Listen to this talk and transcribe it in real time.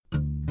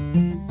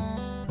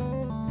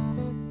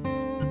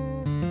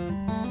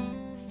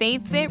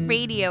Faith Fit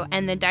Radio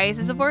and the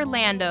Diocese of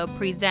Orlando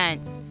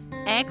presents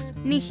Ex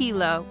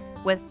Nihilo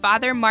with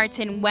Father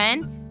Martin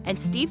Wen and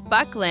Steve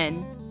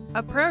Buckland,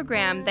 a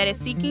program that is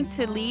seeking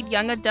to lead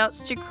young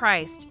adults to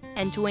Christ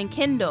and to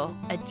enkindle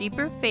a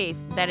deeper faith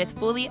that is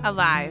fully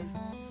alive.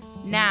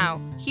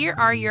 Now, here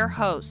are your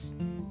hosts.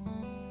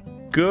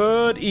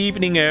 Good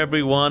evening,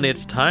 everyone.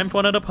 It's time for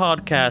another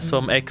podcast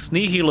from Ex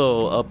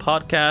Nihilo, a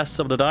podcast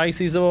of the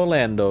Diocese of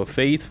Orlando,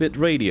 Faith Fit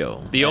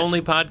Radio. The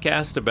only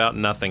podcast about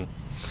nothing.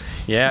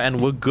 Yeah,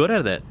 and we're good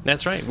at it.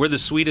 That's right. We're the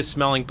sweetest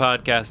smelling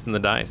podcast in the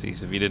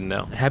diocese, if you didn't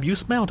know. Have you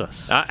smelled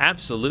us?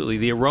 Absolutely.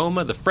 The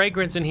aroma, the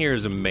fragrance in here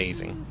is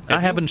amazing. I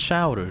haven't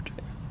showered.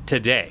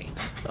 Today.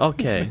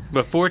 Okay.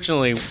 But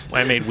fortunately,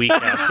 I made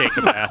weekend take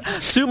a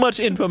bath. Too much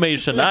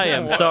information. I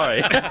am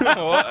sorry.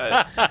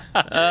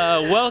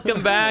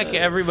 Welcome back,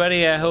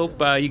 everybody. I hope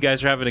you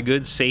guys are having a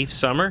good, safe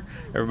summer.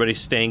 Everybody's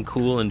staying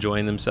cool,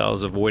 enjoying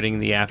themselves, avoiding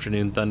the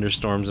afternoon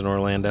thunderstorms in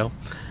Orlando.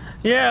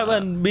 Yeah,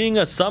 and being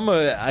a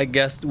summer, I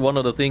guess one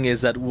of the things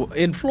is that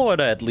in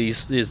Florida, at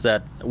least, is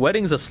that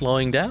weddings are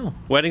slowing down.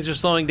 Weddings are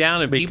slowing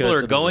down, and people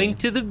are going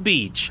to the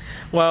beach.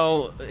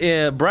 Well,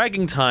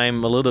 bragging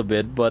time a little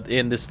bit, but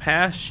in this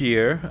past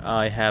year,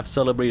 I have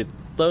celebrated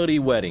 30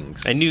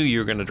 weddings. I knew you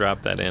were going to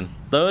drop that in.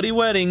 30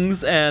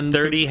 weddings and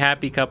 30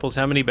 happy couples.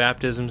 How many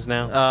baptisms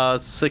now?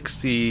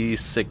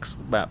 66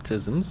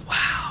 baptisms.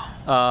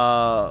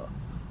 Wow.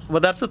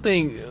 But that's the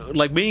thing,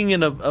 like being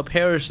in a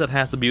parish that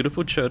has a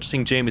beautiful church.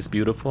 St. James is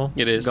beautiful.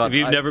 It is. If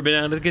you've never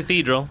been out to the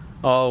cathedral.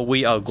 Oh,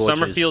 we are gorgeous.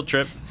 Summer field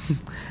trip.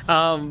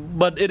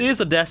 But it is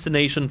a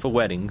destination for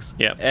weddings.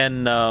 Yeah.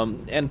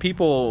 And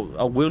people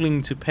are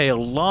willing to pay a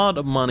lot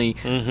of money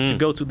to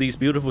go to these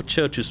beautiful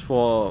churches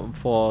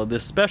for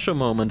this special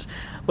moment.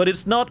 But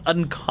it's not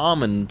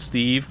uncommon,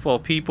 Steve, for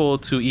people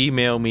to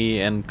email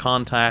me and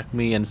contact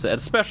me and say,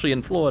 especially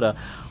in Florida,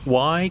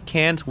 why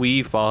can't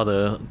we,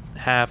 Father,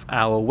 have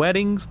our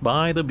weddings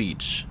by the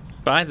beach?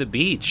 By the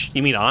beach?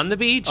 You mean on the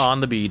beach?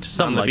 On the beach,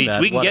 something like that.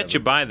 We can get you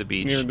by the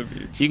beach. Near the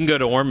beach. You can go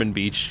to Ormond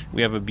Beach.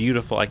 We have a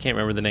beautiful, I can't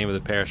remember the name of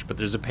the parish, but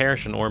there's a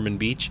parish in Ormond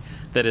Beach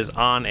that is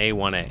on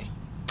A1A.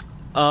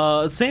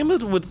 Same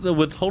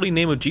with Holy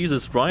Name of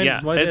Jesus, right? Yeah,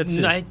 right there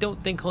too. I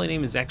don't think Holy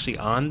Name is actually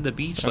on the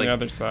beach. On the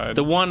other side.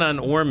 The one on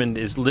Ormond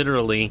is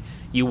literally,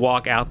 you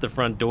walk out the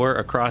front door,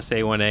 across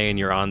A1A, and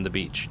you're on the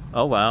beach.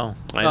 Oh, wow.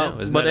 I know.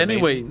 Isn't but that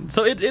anyway, amazing?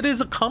 so it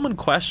is a common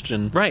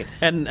question. Right.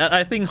 And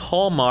I think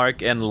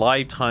Hallmark and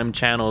Lifetime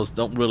channels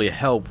don't really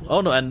help.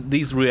 Oh, no, and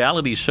these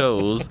reality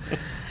shows...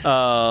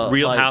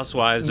 Real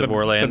Housewives of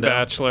Orlando. The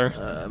Bachelor.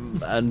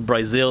 And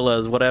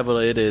Bridezillas,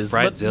 whatever it is.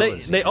 But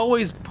they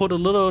always put a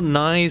little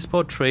nice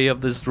portray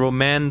of this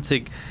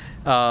romantic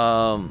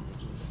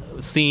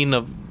scene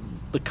of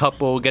the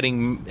couple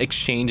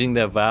exchanging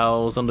their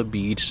vows on the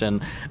beach. And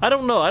I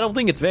don't know. I don't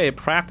think it's very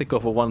practical,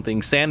 for one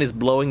thing. Sand is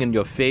blowing in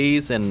your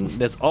face, and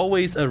there's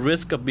always a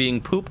risk of being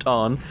pooped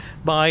on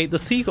by the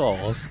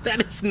seagulls.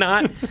 That is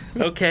not...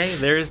 Okay,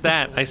 there is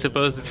that. I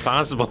suppose it's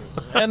possible.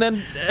 and then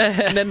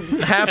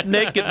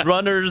half-naked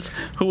runners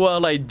who are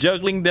like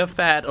juggling their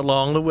fat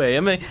along the way. I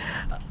mean,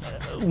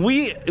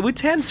 we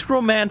tend to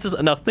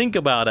romanticize. Now think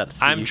about it,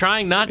 Steve. I'm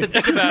trying not to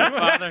think about it,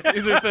 Father.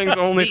 These are things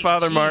only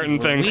Father Martin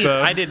thinks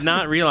of. I did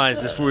not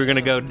realize we were going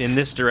to go in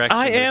this direction.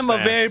 I am a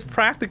very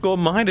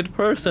practical-minded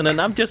person,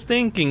 and I'm just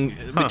thinking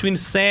between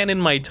sand in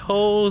my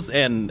toes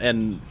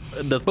and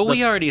But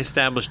we already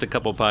established a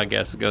couple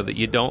podcasts ago that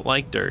you don't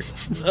like dirt,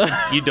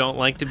 you don't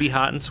like to be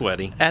hot and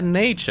sweaty, and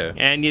nature,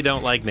 and you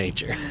don't like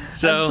nature.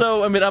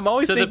 So I mean, I'm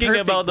always thinking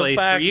about the fact that the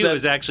place for you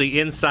is actually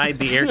inside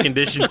the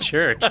air-conditioned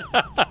church.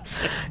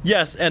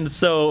 Yes, and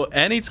so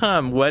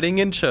anytime wedding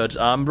in church,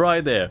 I'm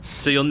right there.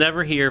 So you'll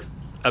never hear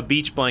a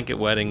beach blanket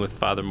wedding with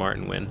Father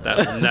Martin Wynn.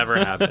 That will never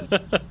happen.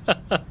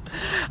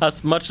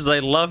 As much as I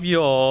love you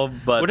all,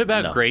 but what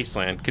about no.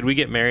 Graceland? Could I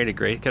get married at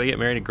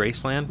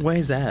Graceland? Where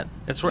is that?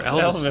 That's where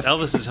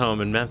Elvis is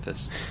home in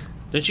Memphis.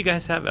 Don't you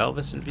guys have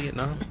Elvis in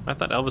Vietnam? I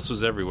thought Elvis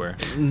was everywhere.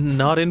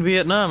 Not in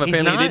Vietnam. He's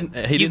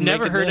apparently not? You've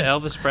never heard of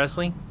Elvis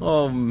Presley?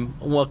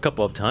 Well, a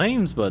couple of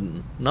times, but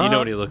no. You know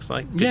what he looks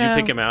like? Could you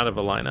pick him out of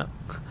a lineup?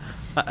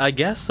 I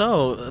guess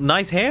so.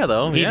 Nice hair,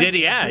 though. He did,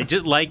 yeah.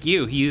 Just like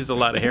you. He used a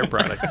lot of hair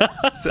product.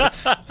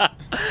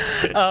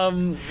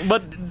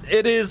 But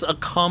it is a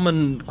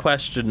common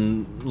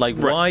question, like,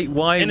 right.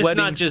 why and weddings? It's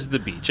not just the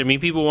beach. I mean,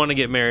 people want to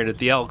get married at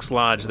the Elks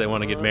Lodge. They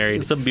want to get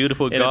married some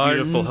beautiful in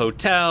gardens. a beautiful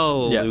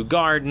hotel, Lou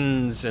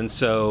Gardens. And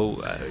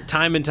so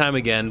time and time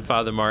again,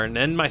 Father Martin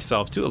and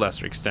myself, to a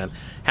lesser extent,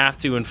 have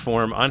to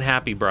inform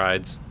unhappy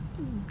brides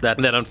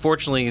that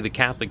unfortunately the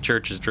Catholic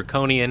Church is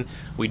draconian.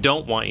 We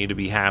don't want you to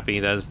be happy.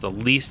 That is the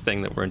least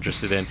thing that we're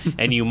interested in.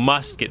 And you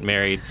must get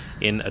married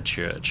in a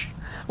church.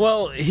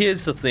 Well,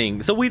 here's the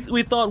thing. So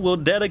we thought we'll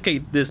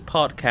dedicate this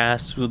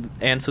podcast to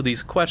answer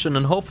these questions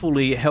and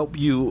hopefully help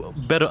you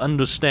better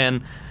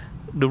understand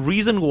the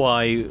reason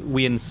why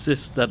we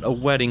insist that a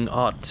wedding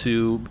ought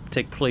to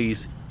take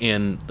place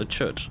in the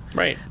church.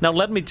 Right. Now,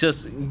 let me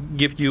just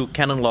give you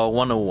Canon Law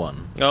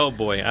 101. Oh,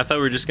 boy. I thought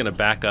we were just going to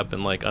back up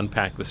and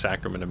unpack the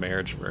sacrament of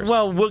marriage first.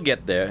 Well, we'll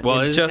get there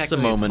in just a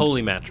moment. It's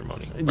holy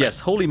matrimony. Right? Yes,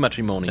 holy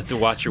matrimony. You have to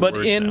watch your but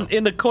words in now.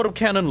 in the Code of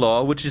Canon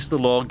Law, which is the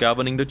law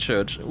governing the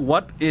church,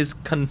 what is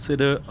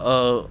considered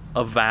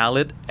a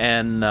valid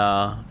and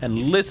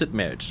licit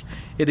marriage?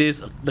 It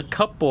is the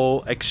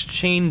couple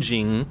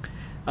exchanging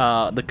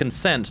the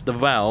consent, the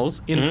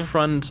vows, in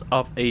front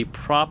of a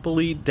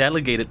properly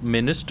delegated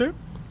minister.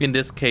 In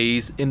this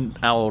case, in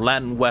our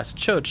Latin West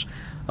Church,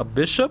 a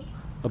bishop,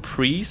 a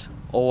priest,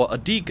 or a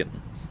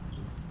deacon.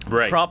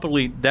 Right.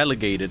 Properly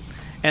delegated.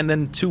 And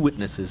then 2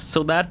 witnesses.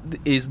 So that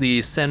is the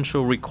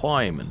essential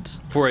requirement.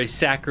 For a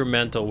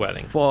sacramental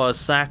wedding. For a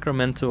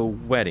sacramental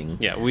wedding.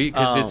 Yeah,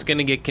 because it's going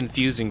to get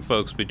confusing,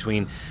 folks,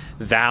 between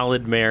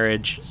valid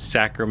marriage,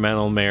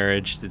 sacramental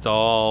marriage. It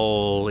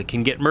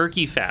can get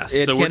murky fast.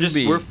 So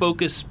we're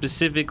focused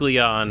specifically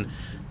on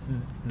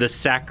the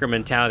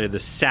sacramentality, the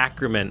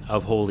sacrament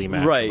of holy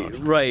matrimony.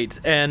 Right.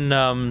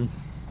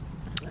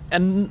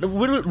 And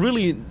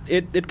really,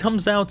 it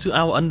comes down to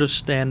our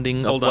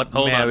understanding of what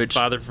marriage...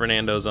 Hold on, Father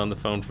Fernando's on the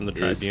phone from the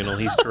tribunal.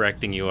 He's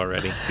correcting you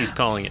already. He's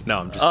calling it. No,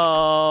 I'm just...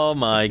 Oh,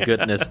 my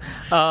goodness.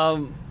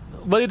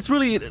 But it's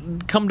really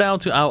come down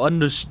to our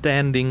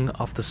understanding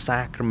of the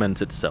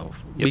sacrament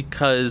itself. Yep.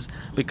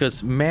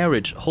 Because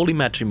marriage, holy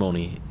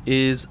matrimony,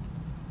 is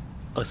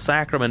a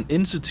sacrament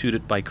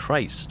instituted by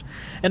Christ.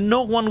 And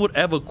no one would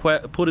ever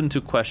put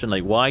into question,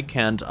 why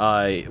can't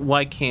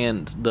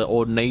the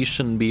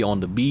ordination be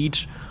on the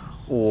beach?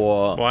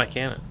 Or why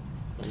can't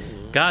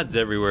it? God's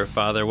everywhere,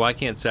 Father. Why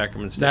can't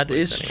sacraments take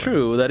place anywhere?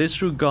 True. That is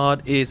true.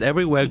 God is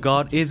everywhere.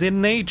 God is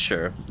in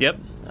nature. Yep.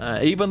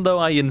 Even though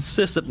I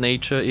insist that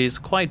nature is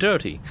quite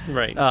dirty.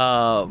 Right.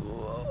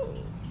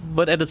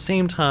 But at the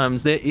same time,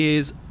 there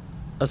is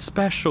a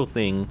special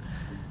thing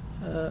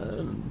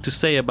to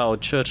say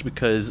about church,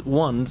 because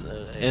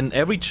in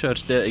every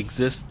church there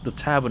exists the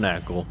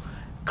tabernacle,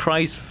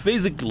 Christ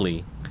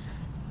physically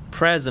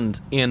present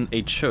in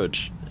a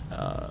church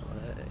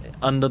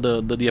under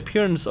the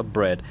appearance of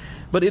bread.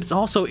 But it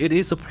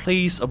is a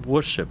place of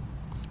worship.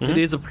 It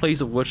is a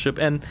place of worship,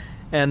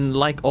 and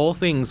like all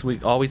things, we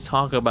always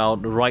talk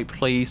about the right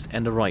place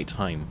and the right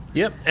time.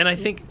 Yep. And I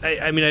think,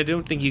 I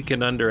don't think you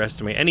can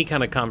underestimate any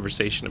kind of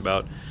conversation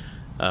about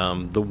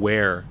the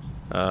where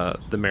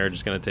the marriage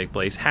is going to take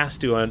place has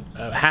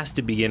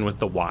to begin with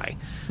the why.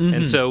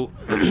 And so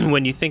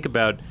when you think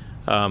about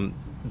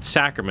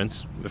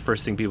sacraments, the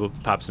first thing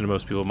pops into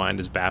most people's mind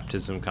is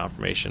baptism,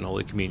 confirmation,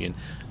 Holy Communion.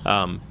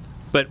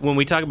 But when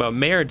we talk about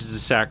marriage as a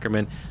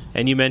sacrament,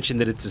 and you mentioned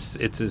that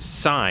it's a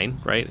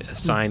sign, right? A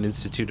sign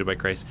instituted by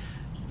Christ.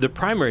 The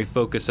primary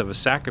focus of a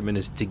sacrament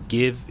is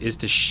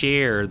to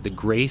share the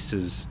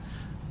graces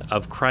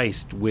of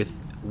Christ with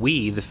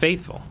the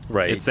faithful.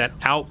 Right. It's that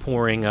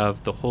outpouring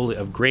of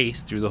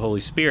grace through the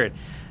Holy Spirit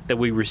that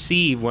we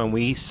receive when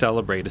we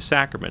celebrate a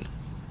sacrament.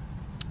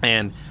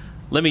 And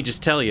let me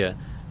just tell you,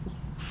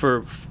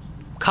 for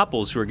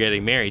couples who are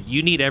getting married,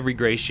 you need every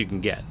grace you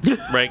can get,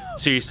 right?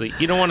 Seriously,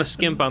 you don't want to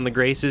skimp on the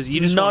graces. You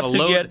just want to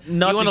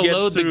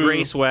load the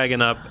grace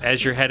wagon up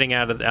as you're heading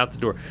out the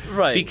door,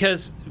 right?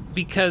 Because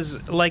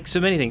like so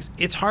many things,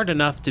 it's hard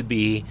enough to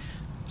be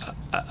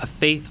a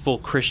faithful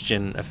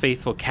Christian, a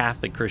faithful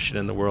Catholic Christian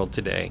in the world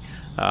today,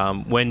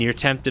 when you're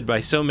tempted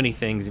by so many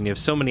things and you have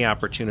so many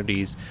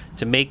opportunities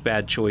to make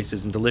bad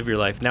choices and to live your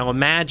life. Now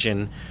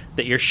imagine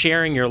that you're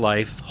sharing your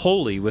life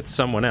wholly with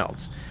someone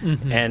else.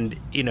 And,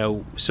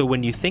 so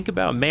when you think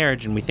about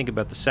marriage and we think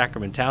about the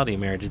sacramentality of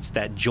marriage, it's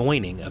that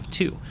joining of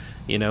two.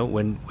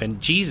 When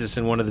Jesus,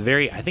 in one of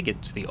the I think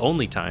it's the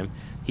only time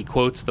he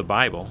quotes the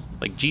Bible,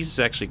 Jesus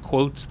actually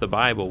quotes the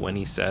Bible when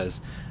he says,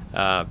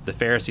 the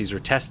Pharisees are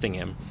testing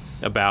him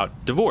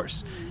about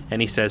divorce,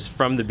 and he says,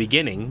 from the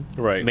beginning,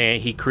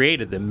 right, he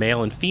created them,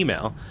 male and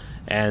female,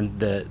 and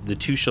the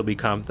two shall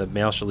become, the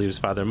male shall leave his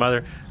father and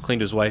mother, cling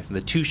to his wife, and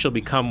the two shall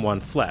become one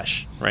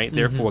flesh, right?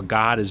 Therefore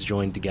God is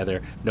joined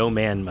together, no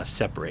man must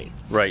separate.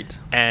 Right.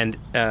 And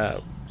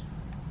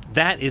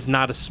that is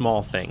not a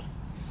small thing,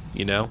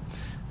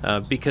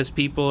 because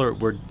people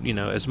we're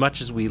as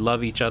much as we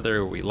love each other,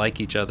 or we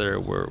like each other,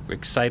 we're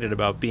excited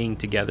about being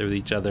together with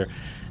each other,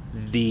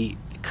 the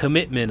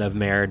commitment of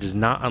marriage is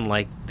not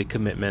unlike the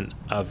commitment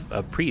of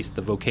a priest,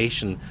 the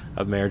vocation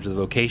of marriage, the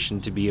vocation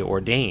to be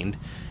ordained.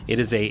 It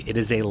is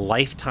a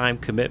lifetime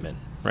commitment,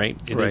 right?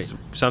 It is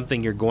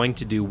something you're going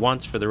to do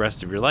once for the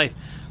rest of your life.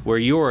 Where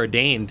you're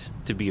ordained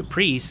to be a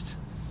priest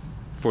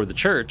for the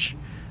church,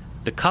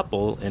 the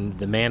couple and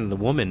the man and the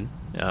woman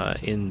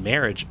in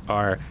marriage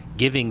are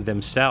giving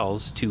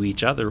themselves to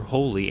each other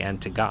wholly and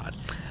to God.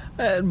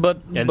 But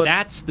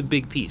that's the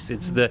big piece.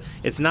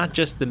 It's not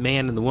just the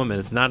man and the woman.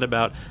 It's not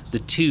about the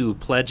two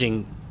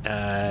pledging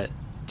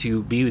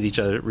to be with each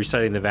other,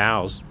 reciting the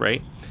vows,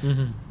 right?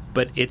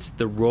 But it's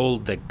the role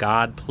that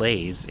God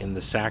plays in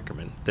the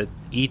sacrament, that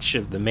each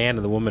of the man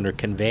and the woman are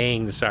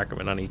conveying the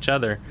sacrament on each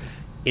other,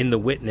 in the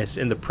witness,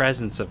 in the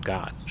presence of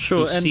God,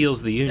 sure, who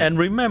seals the union. And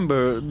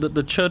remember,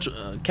 the church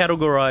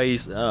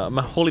categorized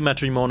holy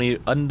matrimony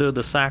under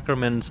the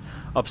sacrament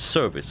of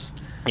service.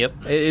 Yep.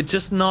 It's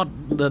just not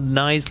the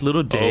nice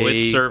little day. Oh,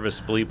 it's service,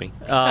 believe me.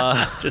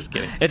 Just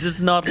kidding. It's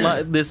just not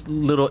like this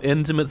little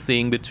intimate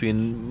thing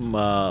between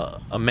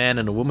a man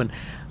and a woman.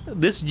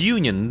 This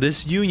union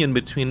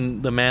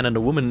between the man and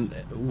the woman,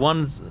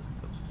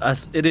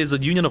 as it is a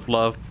union of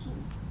love,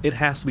 it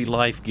has to be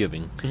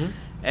life-giving. Mm-hmm.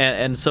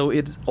 And so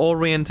it's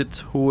oriented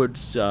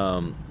towards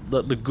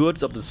the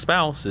goods of the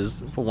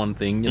spouses, for one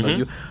thing. You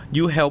know,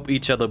 you help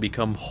each other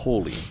become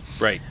holy.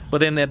 Right. But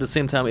then at the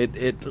same time,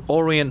 it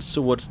orients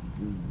towards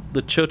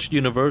the church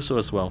universal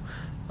as well.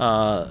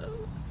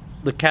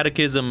 The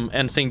Catechism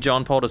and St.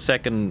 John Paul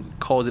II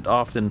calls it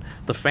often,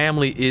 the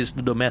family is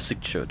the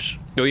domestic church.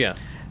 Oh, yeah.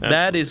 Absolutely.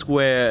 That is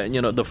where,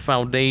 the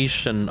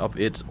foundation of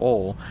it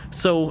all.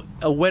 So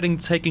a wedding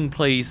taking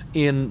place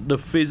in the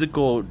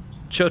physical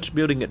church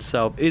building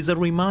itself is a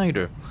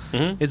reminder.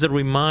 Mm-hmm. Is a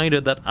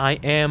reminder that I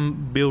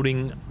am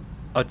building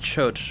a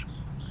church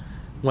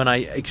when I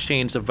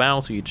exchange the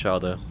vows to each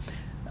other.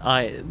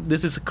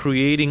 This is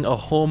creating a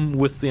home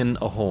within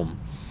a home,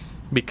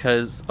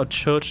 because a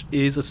church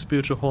is a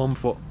spiritual home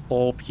for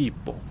all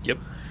people. Yep.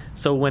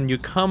 So when you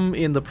come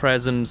in the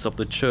presence of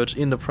the church,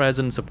 in the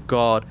presence of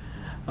God,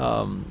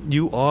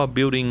 you are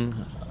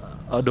building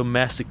a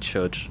domestic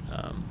church,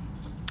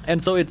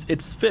 and so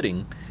it's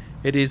fitting.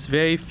 It is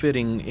very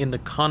fitting in the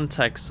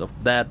context of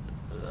that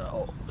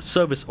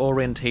service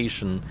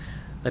orientation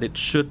that it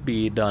should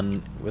be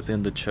done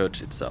within the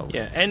church itself.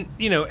 Yeah, and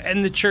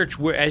and the church,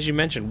 as you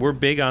mentioned, we're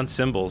big on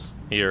symbols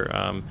here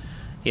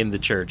in the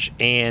church.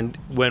 And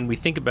when you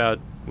think about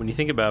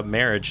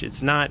marriage, it's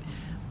the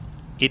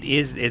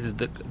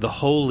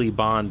holy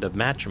bond of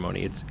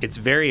matrimony. It's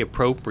very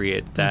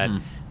appropriate that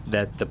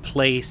that the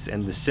place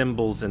and the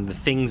symbols and the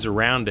things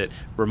around it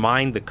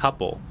remind the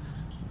couple,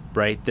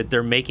 right, that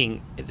they're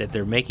making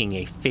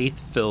a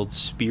faith-filled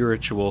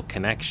spiritual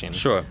connection.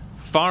 Sure.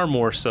 Far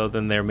more so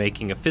than they're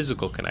making a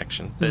physical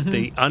connection. That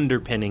the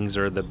underpinnings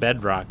or the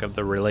bedrock of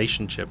the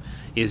relationship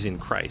is in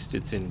Christ.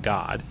 It's in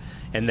God,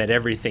 and that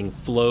everything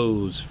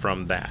flows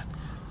from that.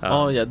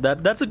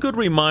 That's a good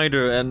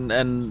reminder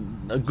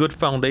and a good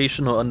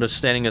foundational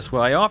understanding as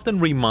well. I often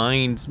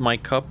remind my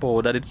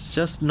couple that it's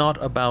just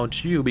not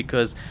about you,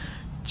 because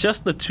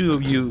just the two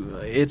of you,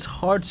 it's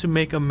hard to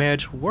make a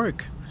marriage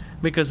work,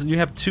 because you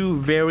have two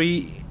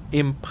very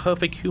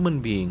imperfect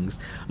human beings.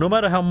 No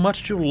matter how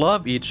much you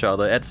love each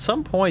other, at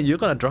some point you're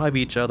going to drive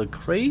each other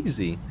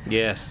crazy.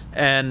 Yes.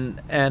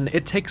 And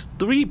it takes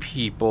three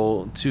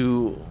people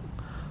to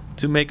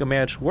make a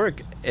marriage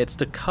work. It's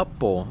the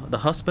couple, the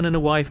husband and the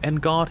wife,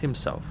 and God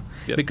himself.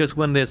 Yep. Because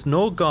when there's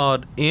no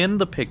God in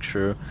the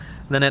picture,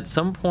 then at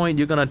some point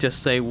you're going to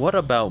just say, what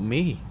about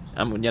me?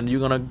 And you're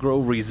going to grow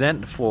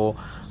resentful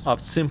of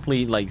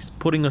simply like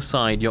putting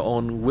aside your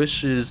own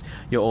wishes,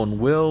 your own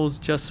wills,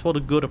 just for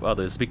the good of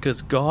others.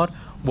 Because God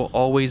will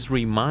always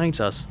remind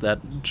us that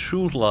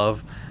true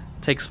love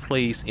takes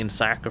place in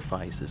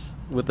sacrifices.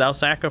 Without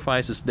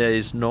sacrifices, there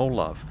is no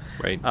love.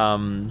 Right.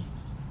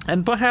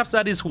 And perhaps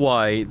that is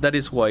why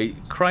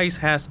Christ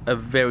has a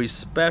very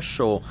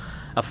special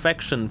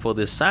affection for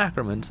this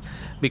sacrament,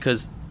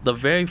 because the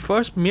very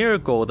first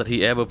miracle that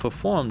he ever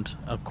performed,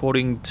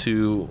 according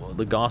to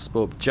the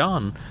Gospel of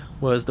John,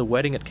 was the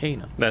wedding at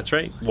Cana. That's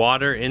right.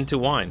 Water into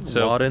wine.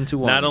 So water into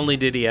wine. Not only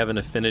did he have an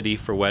affinity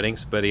for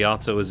weddings, but he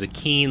also was a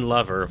keen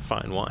lover of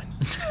fine wine.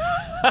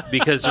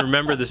 Because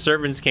remember, the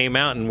servants came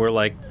out and were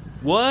like,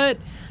 what?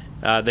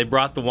 They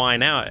brought the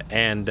wine out,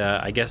 and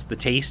I guess the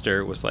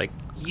taster was like,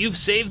 you've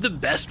saved the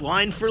best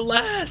wine for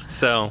last.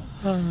 So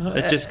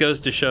it just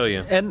goes to show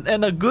you.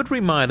 And a good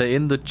reminder,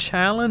 in the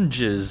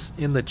challenges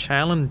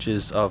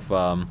of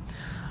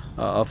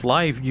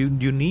life,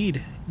 you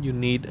need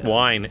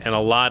wine, and a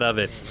lot of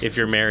it if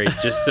you're married,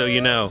 just so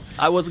you know.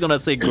 I was gonna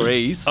say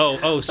grace.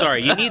 Oh,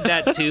 sorry. You need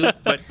that too.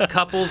 But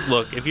couples,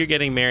 look, if you're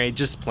getting married,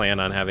 just plan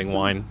on having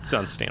wine. It's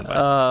on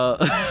standby.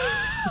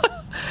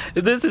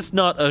 This is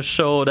not a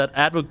show that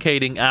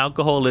advocating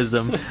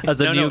alcoholism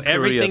as a new career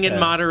everything path. In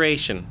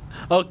moderation.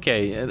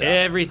 Okay.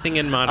 Everything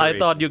in moderation. I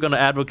thought you were going to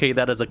advocate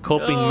that as a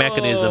coping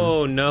mechanism.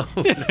 Oh, no.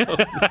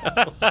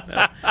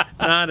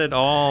 Not at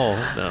all.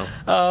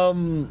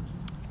 No.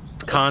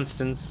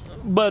 Constance.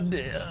 But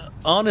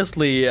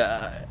honestly,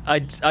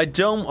 I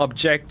don't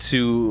object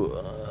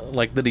to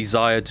like the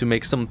desire to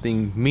make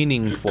something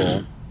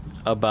meaningful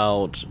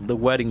about the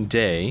wedding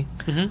day.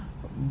 Mm-hmm.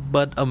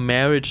 But a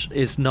marriage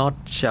is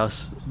not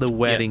just the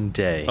wedding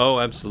day. Oh,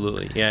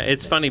 absolutely. Yeah,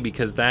 it's funny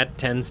because that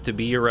tends to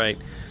be, you're right.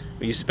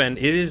 It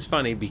is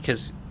funny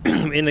because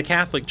in the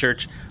Catholic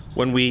Church,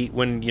 when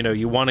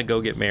you want to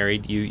go get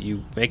married,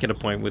 you make an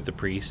appointment with the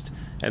priest,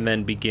 and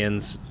then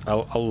begins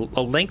a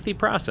lengthy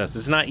process.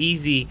 It's not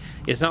easy.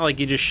 It's not like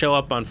you just show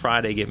up on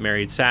Friday, get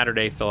married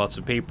Saturday, fill out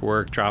some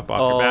paperwork, drop off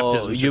your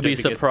baptism certificate.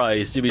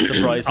 You'd be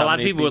surprised. A lot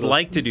of people would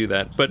like to do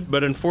that,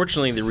 but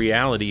unfortunately, the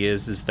reality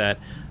is that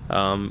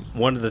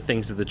one of the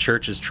things that the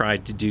church has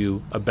tried to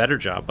do a better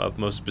job of,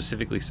 most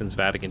specifically since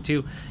Vatican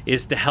II,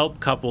 is to help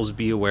couples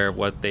be aware of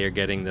what they are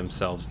getting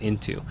themselves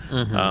into,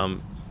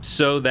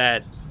 so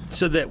that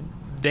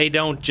they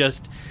don't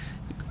just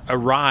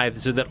arrive,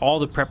 so that all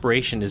the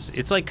preparation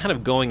it's like kind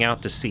of going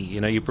out to sea.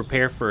 You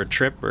prepare for a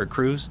trip or a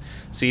cruise,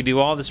 so you do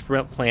all this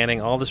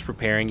planning, all this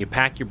preparing, you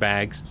pack your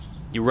bags,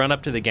 you run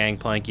up to the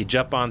gangplank, you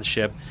jump on the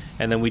ship,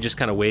 and then we just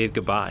kind of wave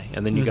goodbye,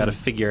 and then you got to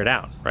figure it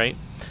out, right?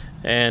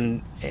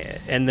 And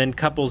then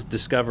couples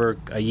discover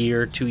a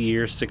year, 2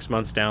 years, 6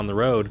 months down the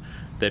road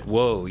that,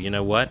 whoa, you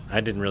know what? I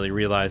didn't really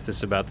realize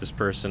this about this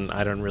person.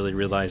 I don't really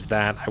realize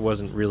that. I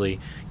wasn't really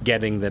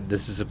getting that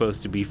this is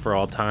supposed to be for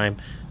all time.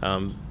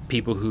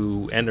 People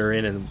who enter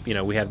in and,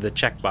 we have the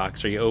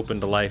checkbox, are you open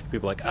to life?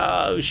 People are like,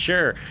 oh,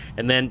 sure.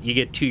 And then you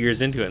get 2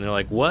 years into it and they're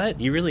like, what?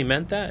 You really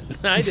meant that?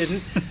 I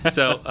didn't.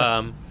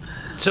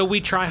 So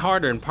we try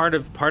harder, and part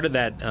of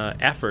that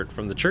effort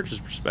from the church's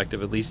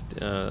perspective, at least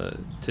to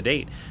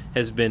date,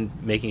 has been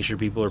making sure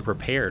people are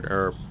prepared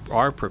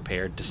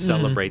to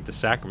celebrate the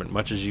sacrament,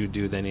 much as you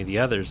do with any of the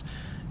others.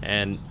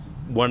 And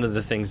one of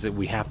the things that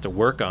we have to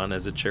work on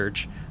as a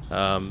church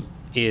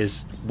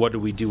is, what do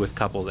we do with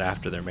couples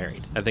after they're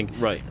married? I think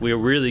we're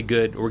really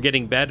good. We're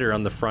getting better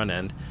on the front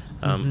end.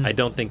 I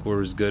don't think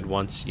we're as good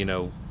once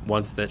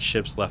that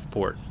ship's left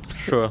port.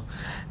 Sure.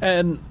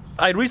 And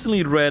I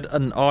recently read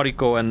an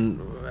article, and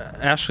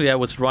actually I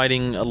was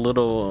writing a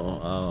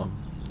little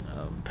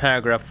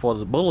paragraph for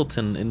the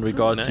bulletin in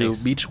regard to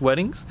beach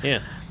weddings.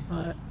 Yeah.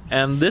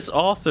 And this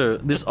author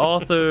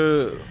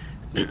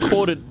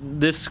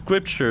quoted this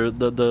scripture,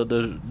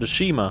 the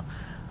Shema,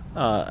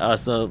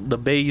 as the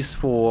base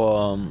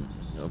for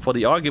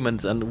the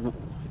argument. And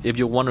if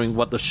you're wondering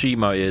what the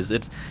Shema is,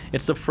 it's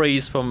a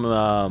phrase from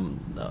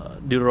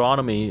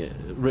Deuteronomy.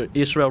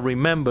 Israel,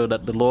 remember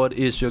that the Lord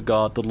is your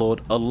God, the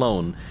Lord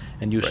alone,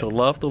 and you shall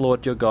love the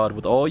Lord your God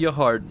with all your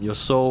heart, your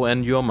soul,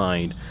 and your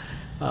mind.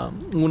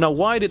 Now,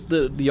 why did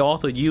the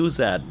author use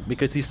that?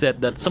 Because he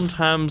said that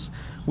sometimes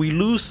we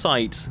lose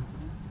sight,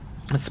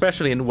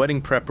 especially in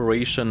wedding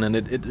preparation, and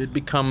it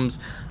becomes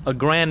a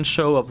grand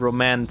show of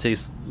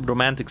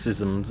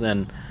romanticisms,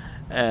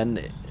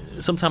 and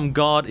sometimes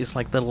God is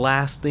like the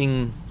last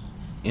thing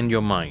in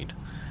your mind.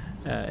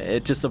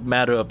 It's just a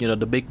matter of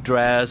the big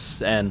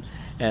dress and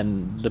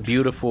the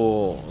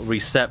beautiful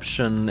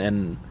reception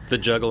and the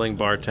juggling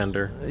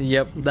bartender.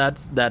 Yep,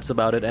 that's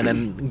about it. And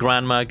then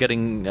grandma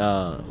getting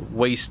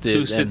wasted.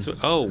 Who sits?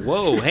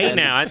 Hey,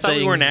 now I thought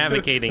we weren't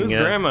advocating. Who's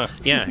grandma?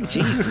 Yeah,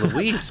 jeez,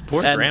 Louise,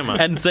 poor grandma.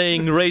 And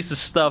saying racist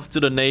stuff to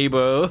the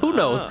neighbor. Who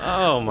knows?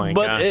 Oh my gosh!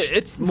 But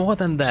it's more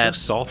than that. So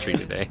sultry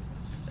today.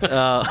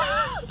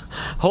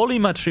 Holy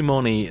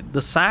matrimony,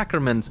 the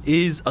sacrament,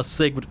 is a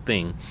sacred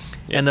thing,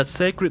 and a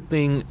sacred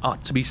thing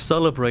ought to be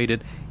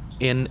celebrated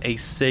in a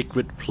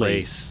sacred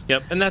place.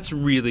 Yep, and that's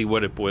really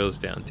what it boils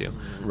down to.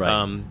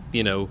 Right.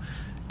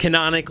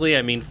 Canonically,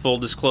 I mean, full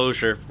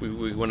disclosure, if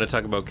we want to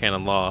talk about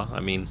canon law,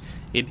 I mean,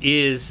 it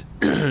is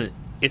it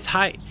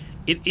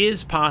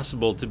is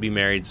possible to be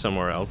married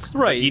somewhere else.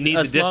 Right. You need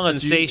the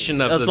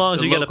dispensation of the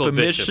local get a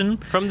permission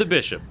bishop, from the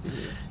bishop.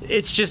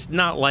 It's just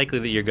not likely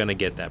that you're going to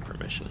get that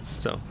permission.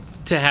 So,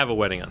 to have a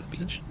wedding on the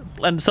beach.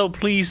 And so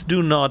please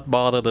do not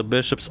bother the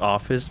bishop's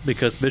office,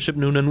 because Bishop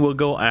Noonan will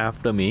go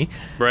after me.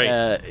 Right.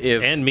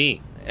 And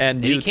me.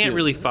 And you you can't too.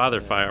 really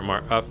fire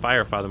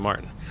Father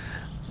Martin.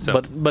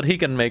 So. But he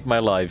can make my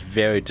life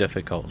very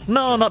difficult.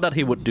 No, not that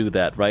he would do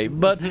that, right?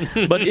 But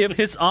if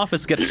his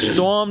office gets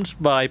stormed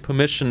by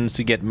permissions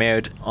to get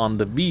married on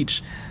the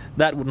beach,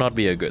 that would not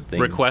be a good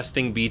thing.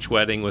 Requesting beach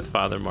wedding with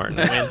Father Martin.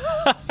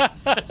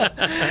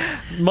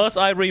 Must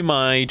I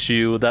remind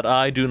you that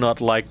I do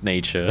not like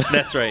nature?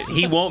 That's right.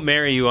 He won't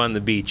marry you on the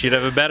beach. You'd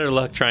have a better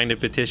luck trying to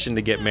petition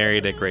to get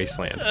married at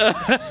Graceland.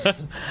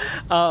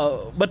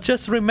 But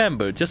just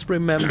remember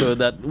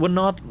that we're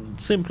not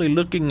simply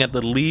looking at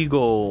the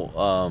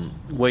legal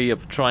way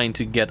of trying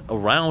to get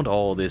around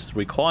all these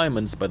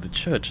requirements by the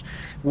church.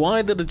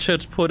 Why did the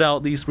church put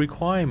out these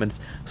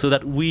requirements? So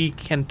that we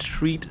can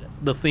treat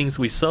the things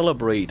we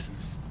celebrate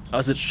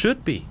as it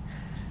should be.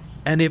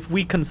 And if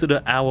we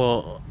consider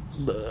our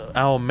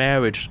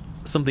marriage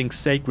something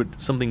sacred,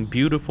 something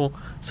beautiful,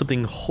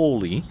 something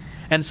holy,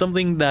 and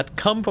something that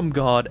come from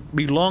God,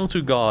 belongs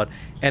to God,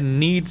 and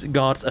needs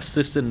God's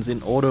assistance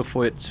in order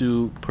for it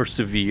to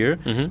persevere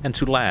and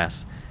to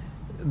last,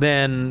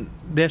 then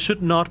there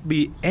should not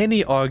be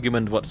any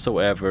argument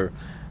whatsoever.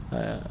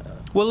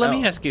 Well, let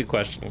me ask you a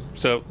question.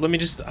 So I'm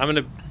going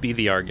to be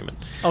the argument.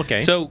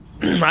 Okay. So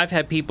I've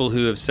had people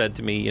who have said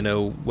to me,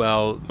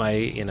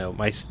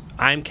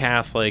 I'm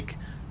Catholic,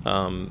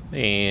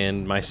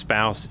 and my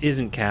spouse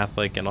isn't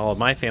Catholic, and all of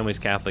my family's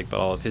Catholic,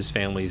 but all of his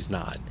family's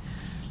not.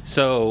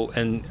 So,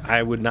 and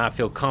I would not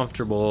feel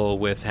comfortable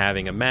with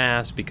having a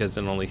mass, because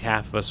then only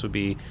half of us would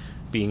be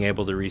being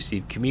able to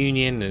receive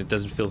communion, and it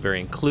doesn't feel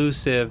very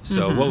inclusive.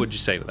 So what would you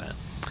say to that?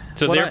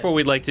 So therefore,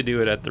 we'd like to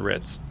do it at the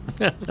Ritz.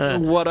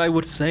 What I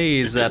would say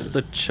is that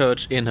the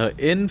church, in her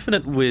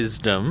infinite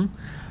wisdom,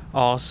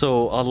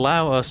 also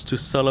allow us to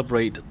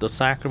celebrate the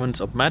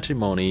sacrament of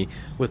matrimony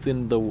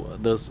within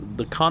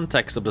the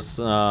context of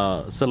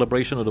the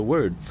celebration of the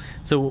Word.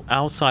 So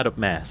outside of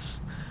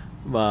Mass,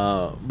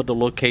 but the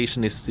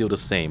location is still the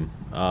same.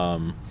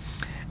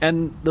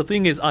 And the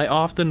thing is, I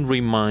often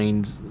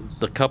remind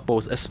the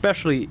couples,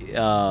 especially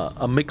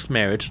a mixed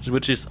marriage,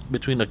 which is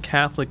between a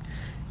Catholic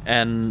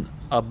and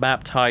a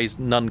baptized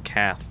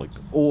non-Catholic,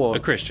 or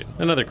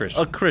another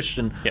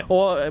Christian, yeah.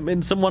 Or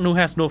someone who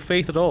has no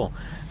faith at all.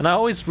 And I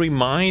always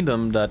remind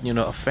them that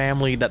a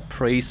family that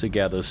prays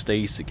together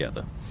stays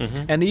together.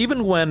 Mm-hmm. And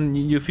even when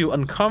you feel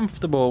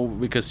uncomfortable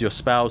because your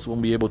spouse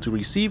won't be able to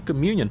receive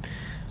communion,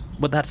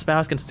 but that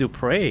spouse can still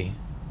pray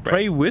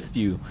with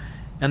you.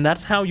 And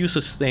that's how you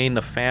sustain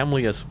the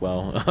family as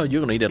well.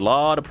 You're going to need a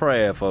lot of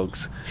prayer,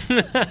 folks.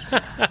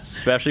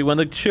 Especially when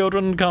the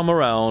children come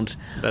around.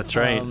 That's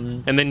right.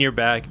 And then you're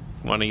back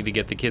wanting to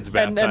get the kids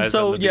baptized. And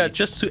so, on the beach.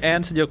 Just to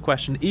answer your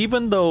question,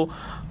 even though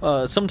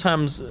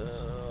sometimes,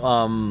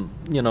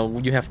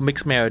 you have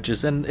mixed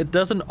marriages, and it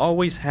doesn't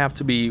always have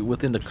to be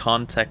within the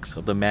context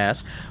of the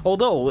Mass,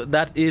 although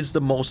that is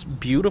the most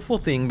beautiful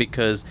thing,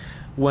 because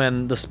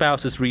when the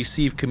spouses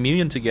receive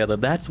communion together,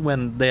 that's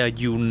when they are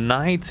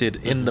united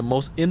in the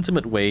most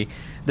intimate way,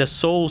 their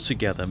souls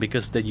together,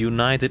 because they're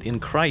united in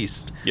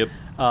Christ. Yep.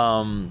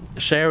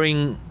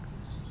 Sharing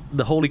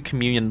the Holy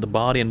Communion, the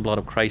body and blood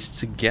of Christ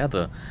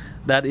together.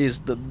 That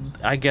is the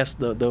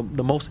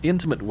most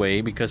intimate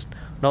way, because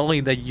not only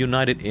they're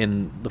united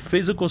in the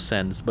physical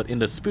sense, but in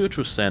the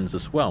spiritual sense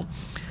as well.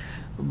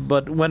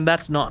 But when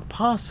that's not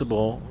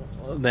possible,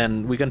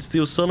 then we can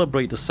still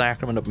celebrate the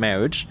sacrament of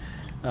marriage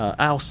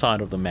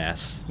outside of the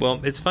Mass. Well,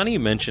 it's funny you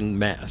mentioned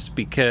Mass,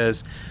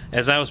 because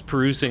as I was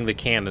perusing the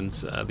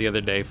canons the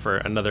other day for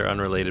another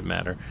unrelated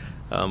matter,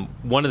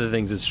 one of the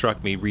things that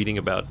struck me reading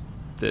about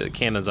the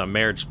canons on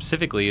marriage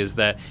specifically is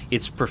that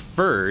it's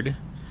preferred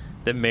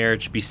that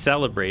marriage be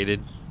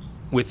celebrated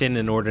within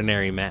an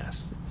ordinary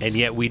Mass. And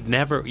yet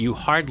you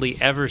hardly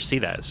ever see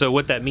that. So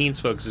what that means,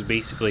 folks, is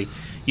basically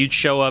you'd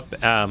show up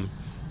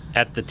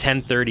at the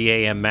 10:30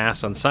 a.m.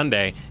 Mass on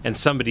Sunday, and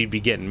somebody'd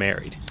be getting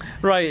married.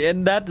 Right,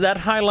 and that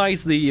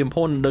highlights the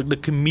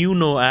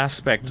communal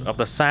aspect of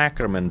the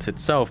sacrament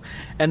itself.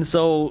 And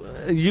so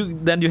you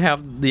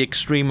have the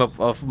extreme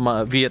of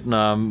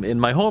Vietnam, in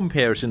my home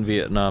parish in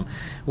Vietnam,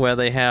 where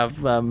they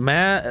have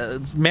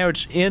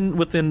marriage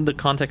within the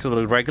context of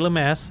the regular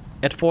Mass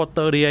at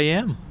 4:30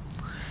 a.m.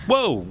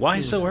 Whoa,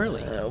 why so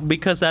early?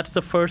 Because that's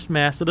the first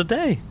Mass of the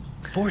day.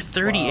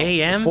 4:30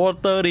 a.m.?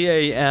 4:30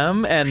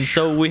 a.m. And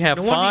so we have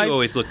no wonder you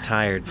always look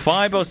tired.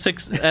 5 or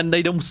 6, and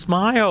they don't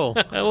smile.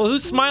 Well,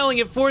 who's smiling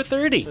at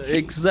 4:30?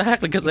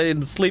 Exactly, because they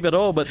didn't sleep at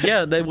all. But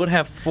yeah, they would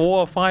have 4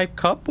 or 5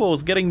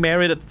 couples getting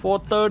married at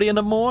 4:30 in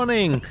the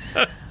morning.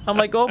 I'm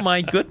like, oh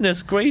my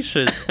goodness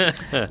gracious!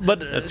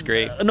 But that's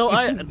great. No,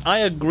 I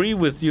agree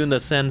with you in the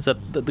sense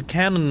that the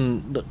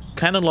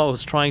canon law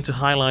is trying to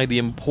highlight the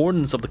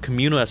importance of the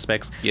communal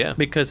aspects. Yeah.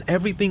 Because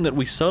everything that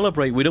we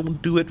celebrate, we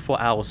don't do it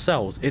for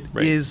ourselves. It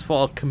is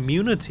for a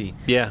community.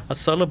 Yeah. A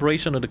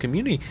celebration of the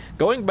community.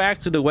 Going back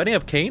to the wedding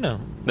of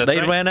Cana, they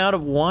ran out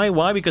of wine.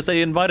 Why? Because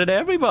they invited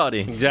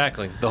everybody.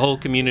 Exactly. The whole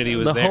community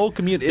was there. The whole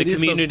community. The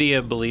community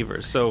of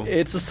believers. So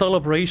it's a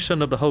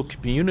celebration of the whole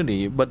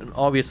community, but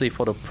obviously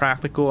for the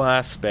practical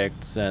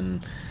aspects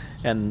and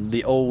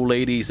the old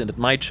ladies in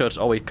my church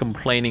always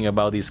complaining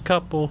about these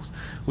couples,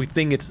 we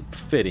think it's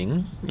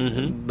fitting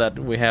that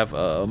we have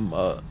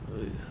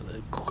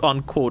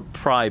unquote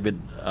private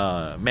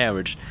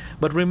marriage.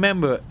 But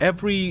remember,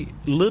 every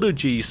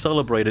liturgy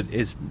celebrated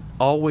is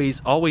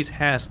always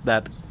has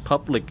that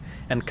public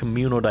and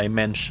communal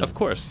dimension. Of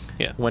course,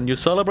 yeah. When you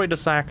celebrate the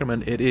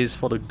sacrament, it is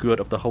for the good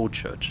of the whole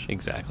church.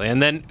 Exactly.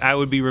 And then I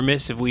would be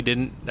remiss if we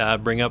didn't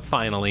bring up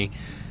finally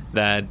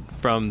that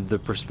from the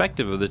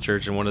perspective of the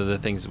church, and one of the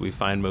things that we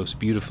find most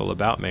beautiful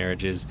about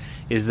marriage is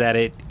that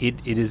it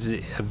is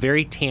a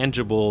very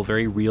tangible,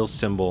 very real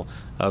symbol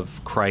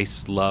of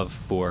Christ's love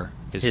for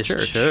his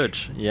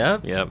church.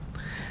 Yep.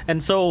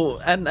 And so,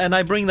 and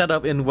I bring that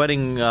up in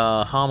wedding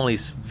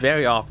homilies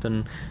very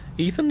often.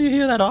 Ethan, you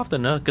hear that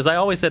often, huh? Because I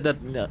always said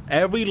that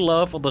every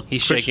love of the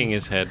He's shaking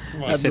his head.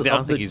 He said, I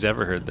don't think he's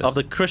ever heard this. Of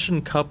the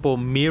Christian couple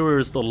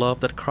mirrors the love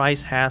that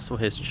Christ has for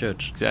his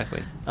church.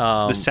 Exactly.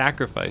 The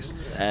sacrifice.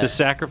 The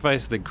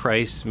sacrifice that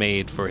Christ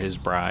made for his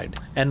bride.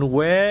 And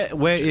where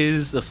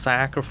is the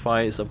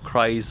sacrifice of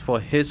Christ for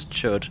his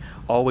church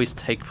always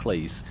take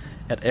place?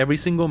 At every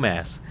single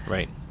Mass.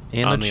 Right.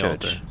 In the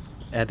church. Altar.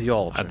 At the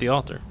altar. At the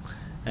altar.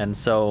 And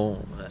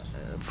so,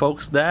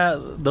 folks,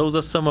 those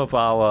are some of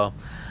our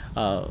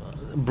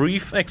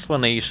brief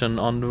explanation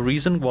on the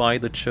reason why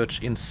the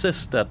church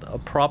insists that a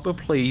proper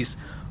place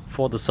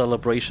for the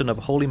celebration of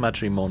holy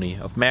matrimony,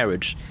 of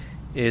marriage,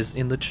 is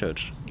in the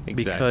church.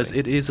 Exactly. Because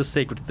it is a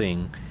sacred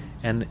thing,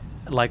 and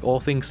like all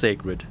things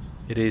sacred,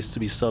 it is to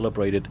be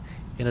celebrated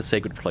in a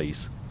sacred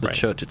place. the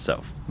church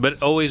itself.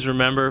 But always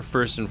remember,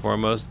 first and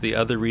foremost, the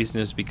other reason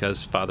is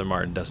because Father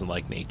Martin doesn't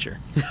like nature.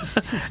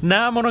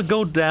 Now I'm going to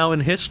go down in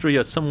history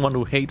as someone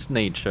who hates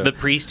nature. The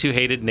Priest Who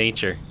Hated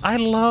Nature. I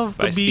love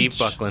the beach. By Steve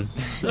Buckland.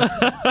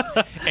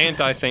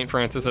 Anti-St.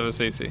 Francis of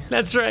Assisi.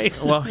 That's right.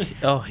 Well,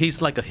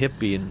 he's like a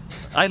hippie. And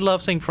I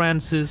love St.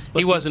 Francis. But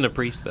he wasn't a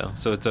priest, though,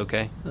 so it's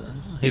okay.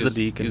 He's a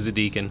deacon. He was a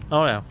deacon.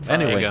 Oh, yeah.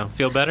 Anyway. There you go.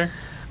 Feel better?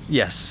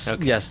 Yes,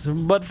 okay. Yes.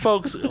 But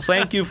folks,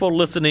 thank you for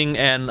listening,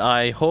 and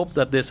I hope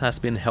that this has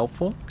been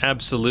helpful.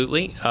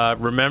 Absolutely.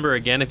 Remember,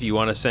 again, if you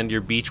want to send your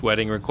beach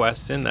wedding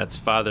requests in, that's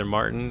Father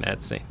Martin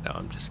at St. No,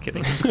 I'm just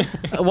kidding.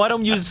 Why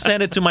don't you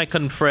send it to my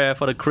confrere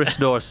for the Chris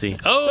Dorsey?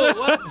 Oh,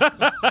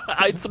 what?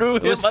 I threw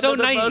him. It was so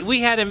nice. Bus. We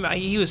had him.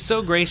 He was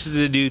so gracious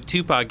to do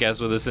 2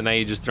 podcasts with us, and now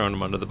you just thrown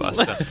him under the bus.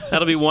 So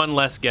that'll be one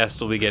less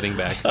guest we'll be getting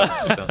back,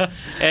 folks. So, at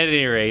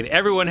any rate,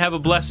 everyone have a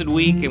blessed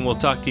week, and we'll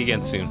talk to you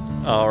again soon.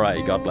 All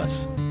right. God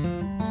bless.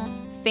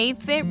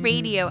 Faith Fit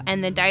Radio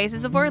and the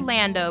Diocese of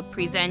Orlando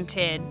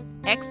presented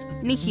Ex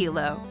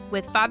Nihilo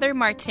with Father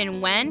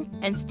Martin Wen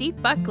and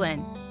Steve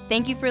Buckland.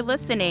 Thank you for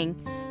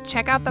listening.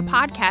 Check out the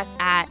podcast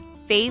at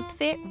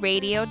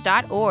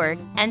faithfitradio.org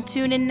and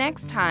tune in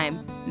next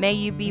time. May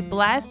you be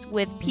blessed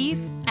with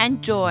peace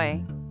and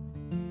joy.